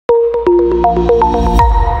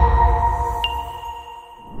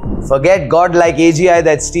Forget godlike AGI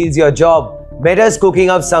that steals your job. Meta's cooking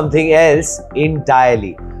up something else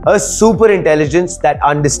entirely. A super intelligence that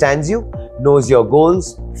understands you, knows your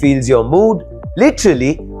goals, feels your mood,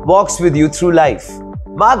 literally walks with you through life.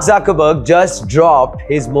 Mark Zuckerberg just dropped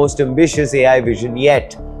his most ambitious AI vision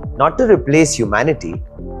yet, not to replace humanity,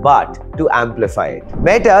 but to amplify it.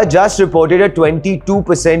 Meta just reported a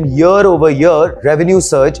 22% year-over-year revenue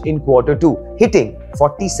surge in Q2, hitting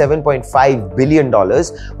 $47.5 billion,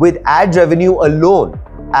 with ad revenue alone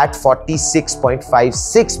at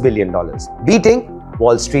 $46.56 billion, beating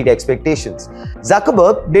Wall Street expectations.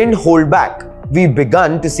 Zuckerberg didn't hold back. We've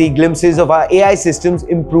begun to see glimpses of our AI systems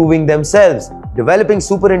improving themselves. Developing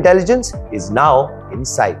superintelligence is now in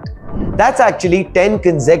sight. That's actually 10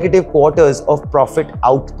 consecutive quarters of profit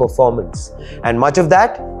outperformance. And much of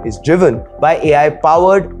that is driven by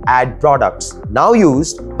AI-powered ad products, now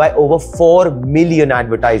used by over 4 million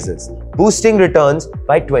advertisers, boosting returns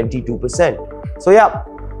by 22%. So yeah,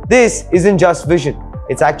 this isn't just vision.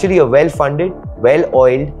 It's actually a well-funded,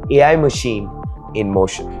 well-oiled AI machine in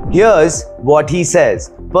motion. Here's what he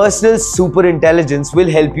says. Personal superintelligence will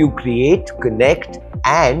help you create, connect,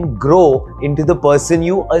 and grow into the person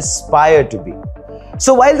you aspire to be.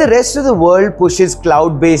 So while the rest of the world pushes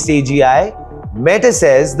cloud-based AGI, Meta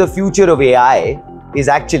says the future of AI is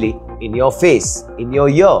actually in your face, in your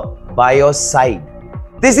ear, by your side.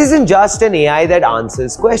 This isn't just an AI that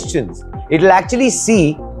answers questions. It'll actually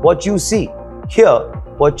see what you see, hear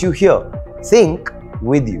what you hear, think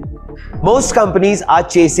with you. Most companies are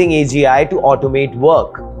chasing AGI to automate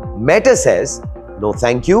work. Meta says, no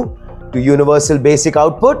thank you to universal basic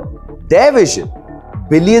output. Their vision,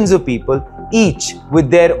 billions of people, each with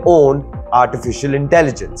their own artificial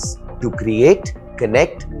intelligence, to create,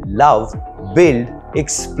 connect, love, build,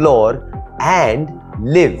 explore, and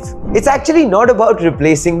live. It's actually not about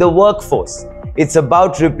replacing the workforce. It's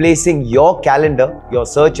about replacing your calendar, your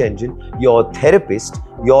search engine, your therapist,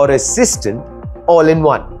 your assistant, all in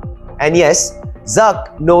one. And yes,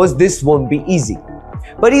 Zuck knows this won't be easy.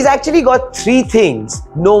 But he's actually got 3 things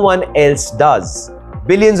no one else does.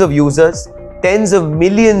 Billions of users, tens of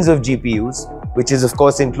millions of GPUs, which is of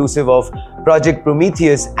course inclusive of Project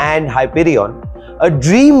Prometheus and Hyperion, a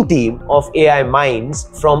dream team of AI minds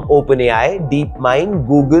from OpenAI, DeepMind,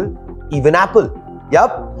 Google, even Apple.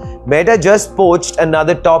 Yup, Meta just poached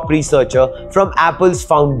another top researcher from Apple's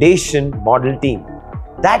foundation model team.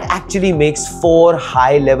 That actually makes 4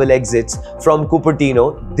 high-level exits from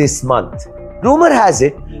Cupertino this month. Rumor has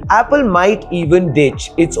it, Apple might even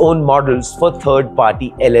ditch its own models for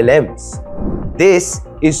third-party LLMs. This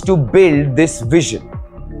is to build this vision.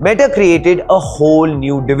 Meta created a whole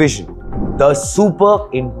new division, the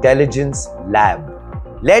Superintelligence Lab,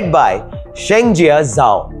 led by Shengjia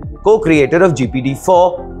Zhao, co-creator of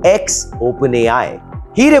GPT-4 ex OpenAI.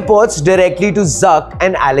 He reports directly to Zuck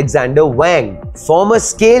and Alexander Wang, former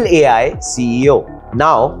Scale AI CEO,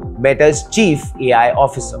 now Meta's Chief AI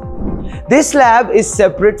Officer. This lab is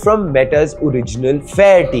separate from Meta's original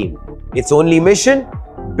FAIR team. Its only mission?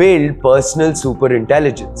 Build personal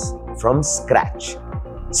superintelligence from scratch.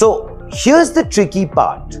 So here's the tricky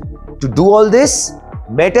part. To do all this,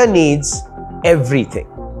 Meta needs everything.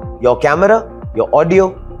 Your camera, your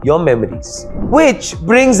audio, your memories. Which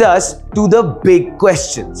brings us to the big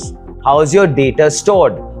questions. How is your data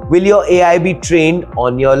stored? Will your AI be trained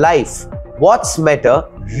on your life? What's Meta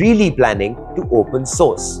really planning to open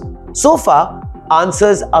source? So far,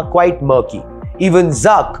 answers are quite murky. Even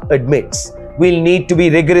Zuck admits we'll need to be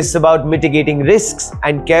rigorous about mitigating risks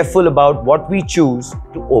and careful about what we choose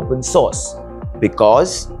to open source.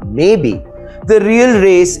 Because maybe the real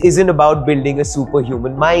race isn't about building a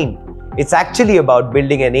superhuman mind. It's actually about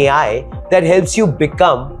building an AI that helps you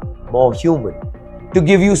become more human, to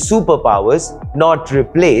give you superpowers, not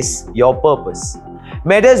replace your purpose.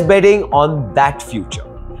 Meta's betting on that future.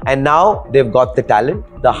 And now they've got the talent,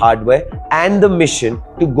 the hardware, and the mission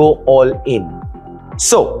to go all in.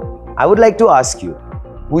 So, I would like to ask you,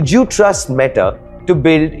 would you trust Meta to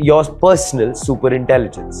build your personal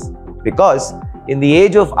superintelligence? Because in the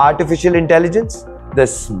age of artificial intelligence, the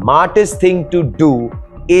smartest thing to do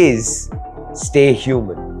is stay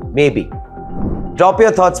human. Maybe. Drop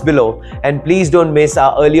your thoughts below, and please don't miss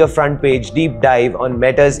our earlier front page deep dive on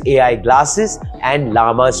Meta's AI glasses and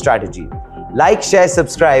Llama strategy. Like, share,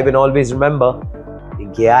 subscribe, and always remember,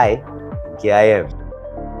 think AI, think I am.